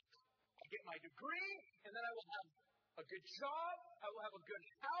beyond us. I get my degree, and then I will have a good job, I will have a good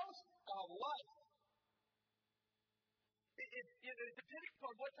house, I'll have life. Depending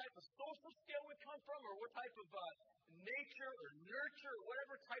upon what type of social scale we come from, or what type of nature or nurture, or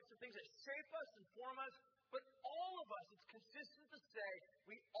whatever types of things that shape us and form us, but all of us, it's consistent to say,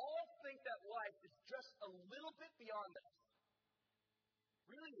 we all think that life is just a little bit beyond us.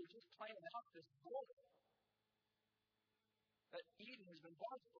 Really, we're just playing out this role that Eden has been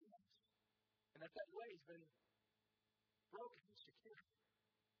bought from us, and that way has been broken and secured.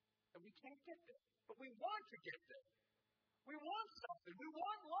 And we can't get there, but we want to get there. We want something. We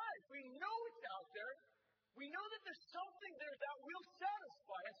want life. We know it's out there. We know that there's something there that will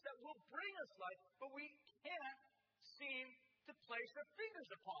satisfy us, that will bring us life, but we can't seem to place our fingers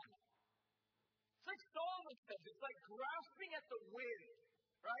upon it. It's like Solomon says, it's like grasping at the wind,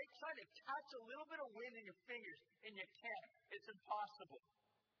 right? Trying to catch a little bit of wind in your fingers, and you can't. It's impossible.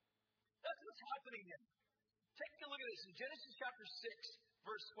 That's what's happening here. Take a look at this. In Genesis chapter 6,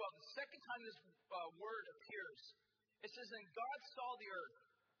 verse 12, the second time this word appears, it says, "And God saw the earth,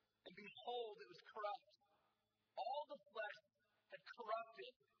 and behold, it was corrupt. All the flesh had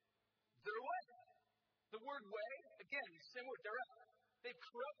corrupted their way." The word way, again, the same word, direct. They've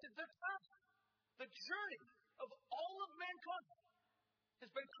corrupted their path. The journey of all of mankind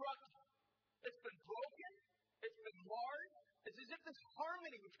has been corrupted. It's been broken. It's been marred. It's as if this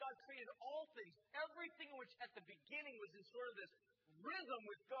harmony which God created all things, everything which at the beginning was in sort of this rhythm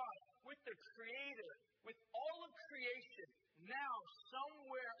with God, with the Creator, with all of creation, now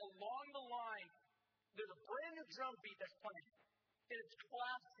somewhere along the line, there's a brand new drum beat that's playing. And it's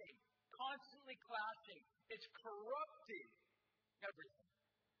clashing, constantly clashing. It's corrupting everything.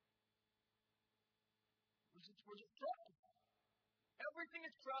 We're just corrupted. Everything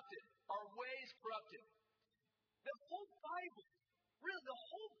is corrupted. Our way is corrupted. The whole Bible, really, the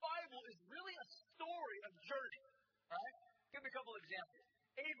whole Bible is really a story of journey. All right? Give me a couple examples.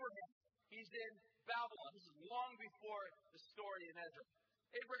 Abraham, he's in Babylon. This is long before the story in Ezra.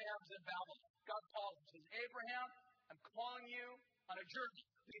 Abraham's in Babylon. God calls him and says, "Abraham, I'm calling you on a journey.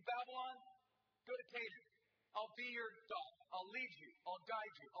 Leave Babylon, go to Canaan. I'll be your God. I'll lead you. I'll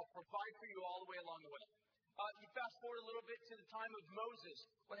guide you. I'll provide for you all the way along the way." You fast forward a little bit to the time of Moses.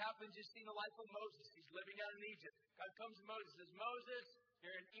 What happens? You see the life of Moses. He's living out in Egypt. God comes to Moses and says, "Moses,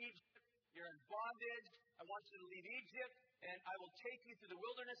 you're in Egypt. You're in bondage. I want you to leave Egypt, and I will take you through the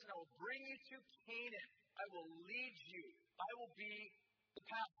wilderness, and I will bring you to Canaan. I will lead you. I will be the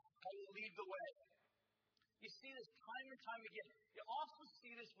path. I will lead the way." You see this time and time again. You also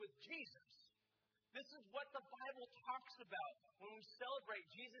see this with Jesus. This is what the Bible talks about when we celebrate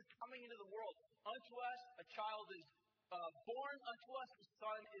Jesus coming into the world. Unto us a child is born, unto us a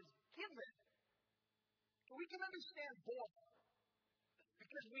son is given. So we can understand born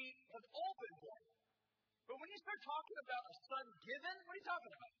because we have all been born. But when you start talking about a son given, what are you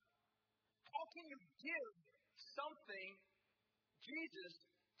talking about? How can you give something, Jesus,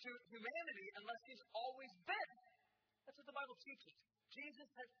 to humanity unless he's always been? That's what the Bible teaches. Jesus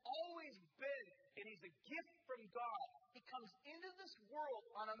has always been, and he's a gift from God. He comes into this world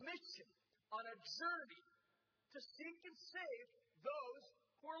on a mission, on a journey to seek and save those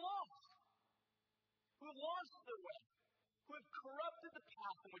who are lost, who have lost their way, who have corrupted the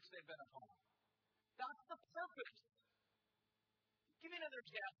path in which they've been upon. That's the purpose. Give me another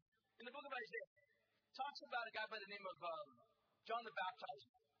example. In the book of Isaiah, it talks about a guy by the name of John the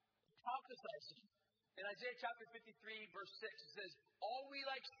Baptizer. He prophesies to him. In Isaiah chapter 53, verse 6, it says, "All we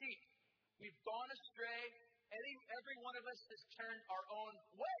like sheep, we've gone astray. Every one of us has turned our own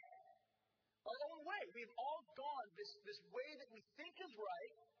way." Our own way. We've all gone this way that we think is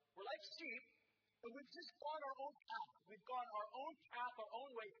right. We're like sheep, and we've just gone our own path. We've gone our own path, our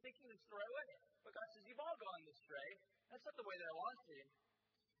own way, thinking it's the right way. But God says, "You've all gone this way. That's not the way that I want to."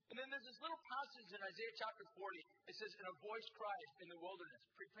 And then there's this little passage in Isaiah chapter 40. It says, "And a voice cries in the wilderness,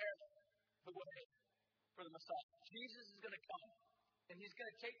 prepare the way for the Messiah." Jesus is going to come, and he's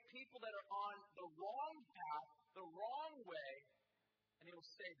going to take people that are on the wrong path, the wrong way, and he will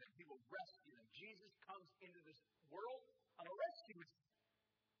save them. He will rescue them. Jesus comes into this world on a rescue mission.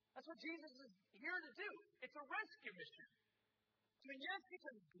 That's what Jesus is here to do. It's a rescue mission. I mean, yes, you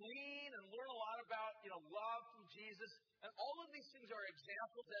can glean and learn a lot about, love from Jesus, and all of these things are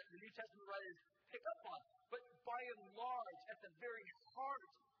examples that the New Testament writers pick up on. But by and large, at the very heart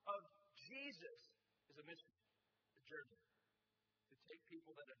of Jesus is a mission, a journey, to take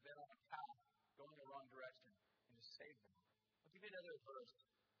people that have been on a path going the wrong direction and to save them. I'll give you another verse.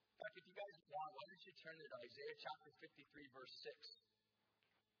 In fact, if you guys want, why don't you turn to Isaiah chapter 53, verse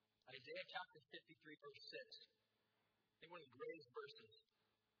 6. Isaiah chapter 53, verse 6. I think one of the greatest verses.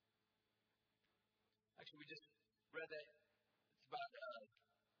 Actually, we just read that. It's about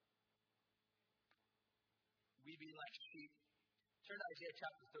we being like sheep. Turn to Isaiah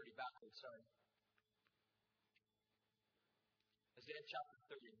chapter 30, backwards, sorry. Isaiah chapter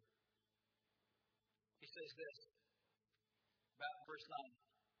 30. He says this, about verse 9.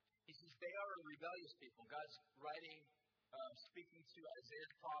 He says, they are a rebellious people. God's writing, speaking to Isaiah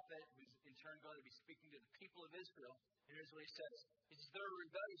the prophet, who's in turn going to be speaking to the people of Israel. And here's what he says. He says, they're a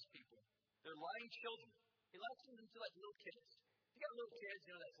rebellious people. They're lying children. He likens them to like little kids. If you got little kids,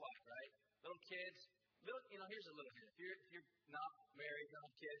 you know what that's like, right? Little kids. Here's a little hint. If you're not married, you don't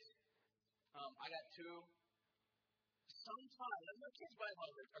have kids. I got two. Sometimes, my kids by and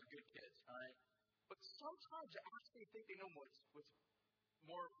large are good kids, all right? But sometimes I actually think they know what's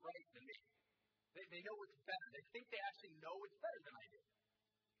more right than me. They know what's better. They think they actually know what's better than I do.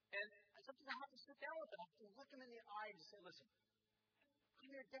 And sometimes I have to sit down with them. I have to look them in the eye and say, listen, I'm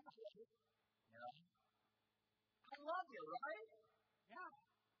your dad, right? I love you, right? Yeah.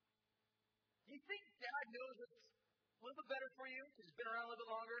 You think dad knows what's a little bit better for you because he's been around a little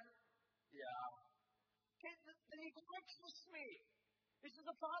bit longer? Yeah. Okay, then you can trust me. This is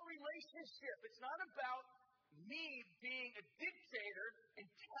about relationship. It's not about me being a dictator and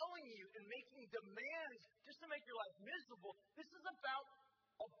telling you and making demands just to make your life miserable. This is about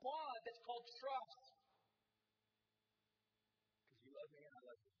a bond that's called trust. Because you love me and I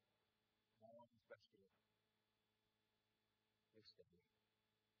love you. And I want what's best for you. Listen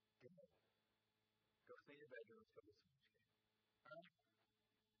to me. Go clean your bedroom. Let's go get some ice cream. All right?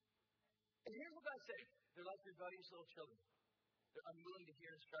 And here's what God's saying. They're like rebellious little children. They're unwilling to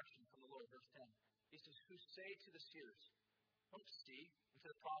hear instruction from the Lord. Verse 10. He says, who say to the seers, don't see, and to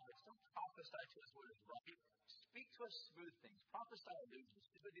the prophets, don't prophesy to us what is right. Speak to us smooth things. Prophesy illusions.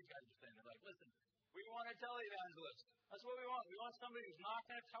 This is what these guys are saying. They're like, listen, we want to tell evangelists. That's what we want. We want somebody who's not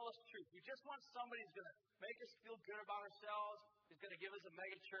going to tell us truth. We just want somebody who's going to make us feel good about ourselves, who's going to give us a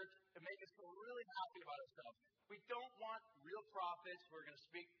mega church and make us feel really happy about ourselves. We don't want real prophets who are going to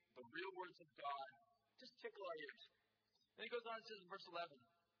speak the real words of God. Just tickle our ears. Then he goes on and says in verse 11,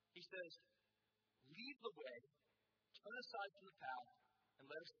 he says, leave the way, turn aside from the path, and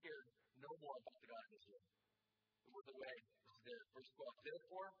let us hear no more about the God of Israel. The word the way is there. Verse 12,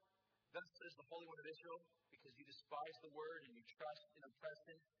 therefore, thus says the Holy One of Israel, because you despise the word and you trust in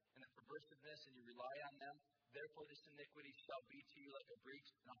oppression and the perversiveness and you rely on them, therefore this iniquity shall be to you like a breach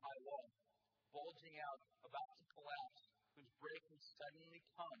in a high wall, bulging out, about to collapse, whose breaking suddenly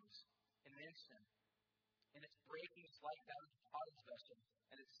comes in an instant. And its breaking is like that of a potter's vessel,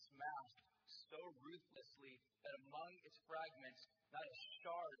 and it's smashed so ruthlessly that among its fragments not a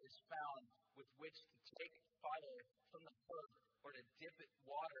shard is found with which to take fire from the herb or to dip it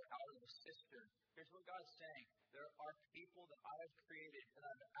water out of the cistern. Here's what God's saying. There are people that I have created and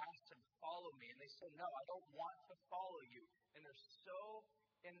I've asked to follow me, and they say, no, I don't want to follow you. And they're so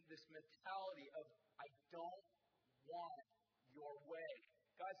in this mentality of, I don't want your way.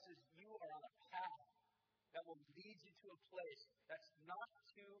 God says, you are on a path that will lead you to a place that's not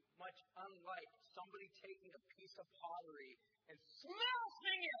too much unlike somebody taking a piece of pottery and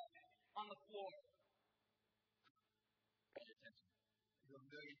smashing it on the floor. Pay attention. To a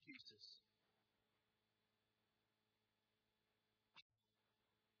million pieces.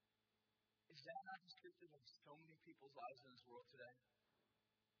 Is that not descriptive of so many people's lives in this world today?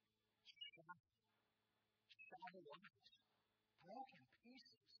 Shattered lives. Broken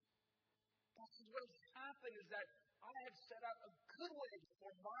pieces. That's what has happened is that I have set out a good way for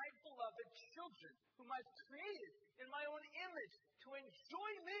my beloved children, whom I've created in my own image, to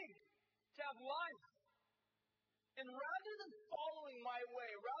enjoy me, to have life. And rather than following my way,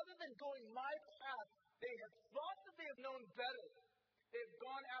 rather than going my path, they have thought that they have known better. They have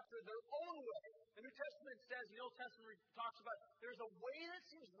gone after their own way. The New Testament says, the Old Testament talks about, there's a way that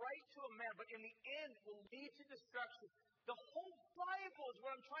seems right to a man, but in the end will lead to destruction. The whole Bible, is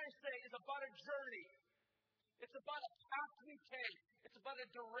what I'm trying to say, is about a journey. It's about a path we take. It's about a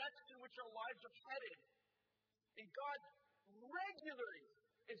direction in which our lives are headed. And God regularly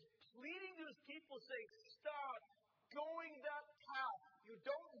is pleading to his people saying, stop going that path. You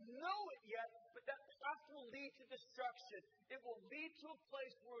don't know it yet, but that path will lead to destruction. It will lead to a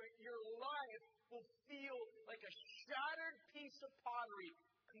place where your life will feel like a shattered piece of pottery,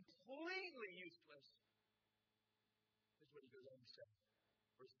 completely useless. Here's what he goes on to say.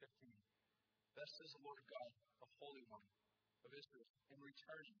 Verse 15. Thus says the Lord God, the Holy One of Israel, in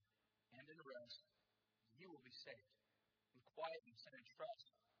returning and in rest, you will be saved. In quietness and in trust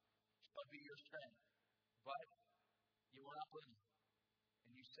shall be your strength. But you were not willing,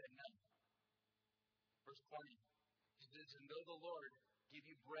 and you said no. Verse 20. He says, and though the Lord give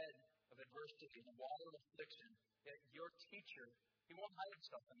you bread of adversity and water of affliction, yet your teacher, he won't hide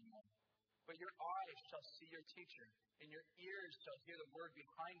himself anymore. But your eyes shall see your teacher, and your ears shall hear the word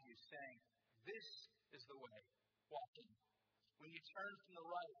behind you, saying, this is the way, walk in. When you turn from the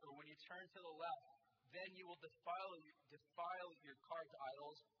right, or when you turn to the left, then you will defile your carved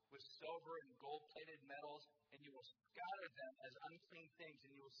idols with silver and gold-plated metals, and you will scatter them as unclean things,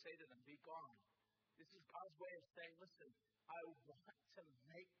 and you will say to them, be gone. This is God's way of saying, listen, I want to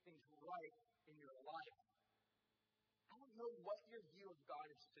make things right in your life. I don't know what your view of God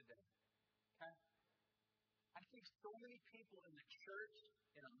is today. Okay? I think so many people in the church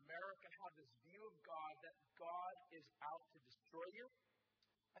in America have this view of God that God is out to destroy you.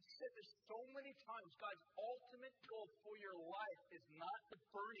 I've said this so many times. God's ultimate goal for your life is not the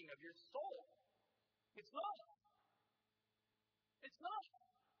burning of your soul. It's not. It's not.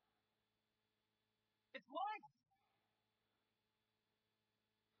 It's life.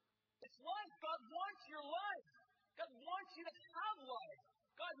 It's life. God wants your life. God wants you to have life.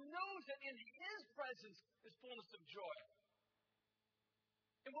 God knows that in His presence is fullness of joy.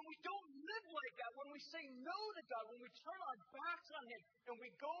 And when we don't live like that, when we say no to God, when we turn our backs on Him, and we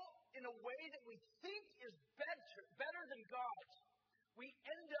go in a way that we think is better than God's, we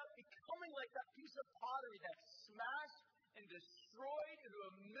end up becoming like that piece of pottery that's smashed and destroyed into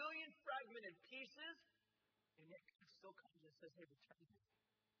a million fragmented pieces, and yet God still comes and says, hey, return to me.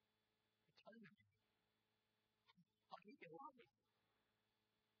 Return to me. I'll give you life.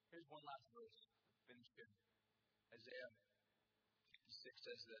 Here's one last verse. Finish here. Isaiah 56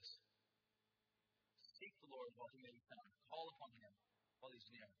 says this. Seek the Lord while He may be found. Call upon Him while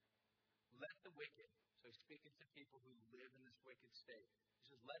He's near. Let the wicked, so He's speaking to people who live in this wicked state. He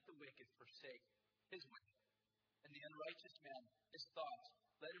says, let the wicked forsake his way, and the unrighteous man his thoughts.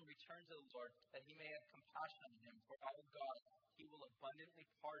 Let him return to the Lord, that He may have compassion on him. For I am God, He will abundantly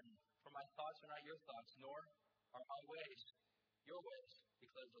pardon. For my thoughts are not your thoughts, nor are my ways your ways,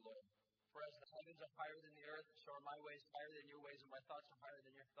 declares the Lord. For as the heavens are higher than the earth, so are my ways higher than your ways, and my thoughts are higher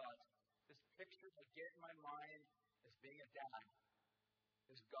than your thoughts. This picture I get in my mind as being a dad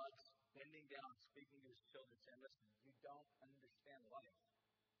is God's bending down, speaking to His children, saying, listen, you don't understand life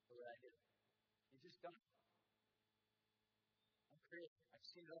the way I do. You just don't. I'm creative. I've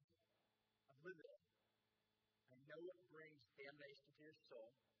seen it all. I've lived it all. I know it brings damnation to your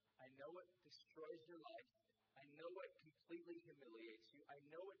soul. I know it destroys your life. I know it completely humiliates you. I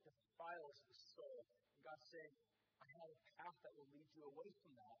know it defiles the soul. And God's saying, I have a path that will lead you away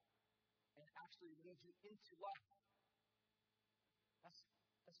from that and actually lead you into life.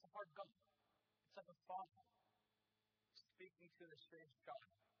 That's the heart of God. It's like a father speaking to an estranged child.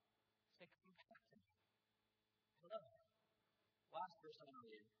 Say, come back to me. I love it. Last verse I'm going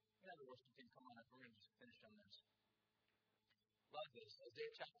to read. You know the worship team, come on up. We're going to just finish on this. Love this.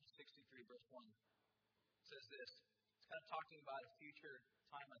 Isaiah chapter 63, verse 1. It says this. It's kind of talking about a future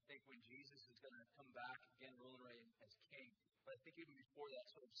time, I think, when Jesus is going to come back again, rule and reign as king. But I think even before that,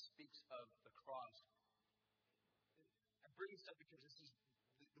 sort of speaks of the cross. I bring this up because this is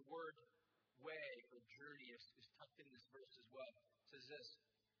the word way or journey is tucked in this verse as well. It says this.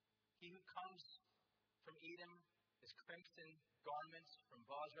 He who comes from Edom is crimson garments from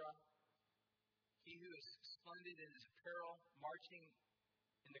Bozrah. He who is splendid in his apparel, marching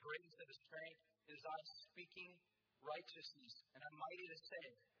in the greatness of his strength, is I speaking righteousness, and I'm mighty to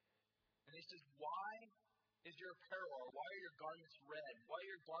save. And he says, why is your apparel, or why are your garments red? Why are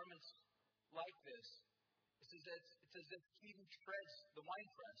your garments like this? It says that he who treads the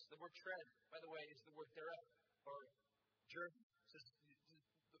winepress. The word tread, by the way, is the word derech, or journey. It says,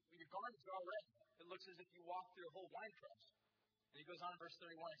 your garments are all red. It looks as if you walk through a whole winepress. And he goes on in verse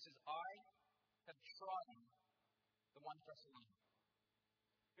 31, it says, I have trodden the winepress alone.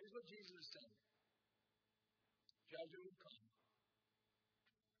 Here's what Jesus is saying. Judgment will come.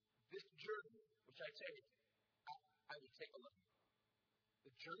 This journey, which I take, I will take alone.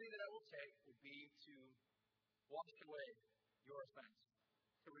 The journey that I will take will be to wash away your offense,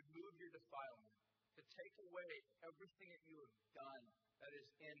 to remove your defilement, to take away everything that you have done that is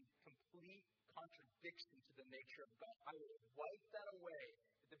in complete contradiction to the nature of God. I will wipe that away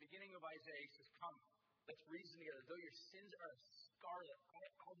at the Isaiah. He says, come, let's reason together. Though your sins are as scarlet,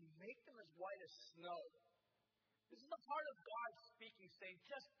 I'll make them as white as snow. This is the heart of God speaking, saying,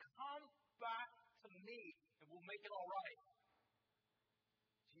 just come back to me, and we'll make it all right.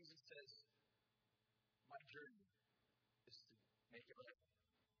 Jesus says, my journey is to make it right.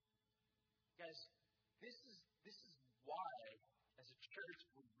 Guys, this is why, as a church,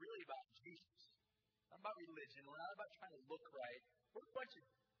 we're really about Jesus. Not about religion. We're not about trying to look right. We're a bunch of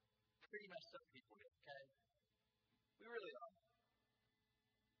pretty messed up people here, okay? We really are.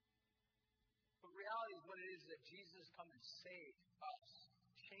 But reality is what it is that Jesus has come and saved us,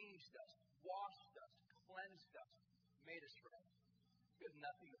 changed us, washed us, cleansed us, made us right. We have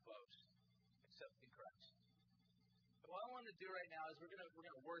nothing to boast except in Christ. But what I want to do right now is we're gonna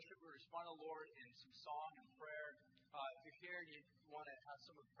worship, we're going to respond to the Lord in some song and prayer. If you're here and you want to have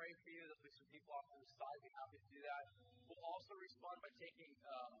someone pray for you, there'll be some people off to the side. We'll be happy to do that. We'll also respond by taking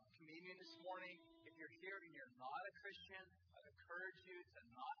communion this morning. If you're here and you're not a Christian, I'd encourage you to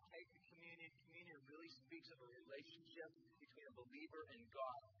not take the communion. Communion really speaks of a relationship between a believer and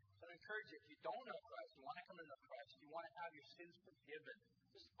God. So I encourage you, if you don't know Christ, you want to come to know Christ, you want to have your sins forgiven,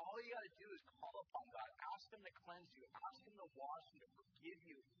 just all you got to do is call upon God. Ask Him to cleanse you. Ask Him to wash you, to forgive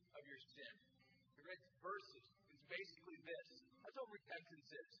you of your sin. We read verses. It's basically this. That's what repentance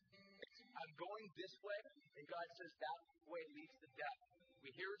is. I'm going this way, and God says that way leads to death.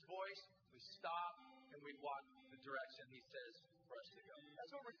 We hear His voice, we stop, and we walk the direction He says for us to go.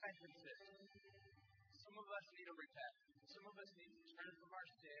 That's what repentance is. Some of us need to repent. Some of us need to turn from our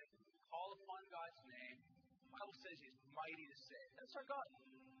sin, call upon God's name. The Bible says He's mighty to save. That's our God.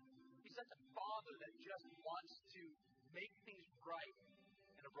 He's such a Father that just wants to make things right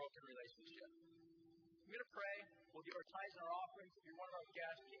in a broken relationship. I'm going to pray. We'll give our tithes and our offerings. If you're one of our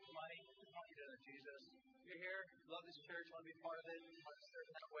guests, keep the money. Just want you to Jesus. If you're here, love this church, want to be part of it, want to serve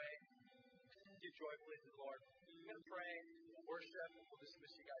in that way, give joyfully to the Lord. I'm going to pray. We'll worship. We'll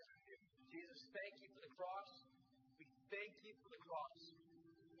dismiss you guys with you. Jesus, thank you for the cross. We thank you for the cross.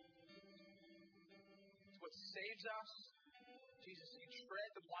 It's what saves us. Jesus, you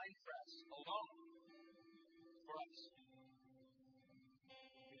tread the winepress alone for us.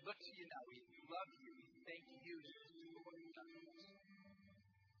 We look to you now. We love you. We thank you, Jesus, for what you've done for us.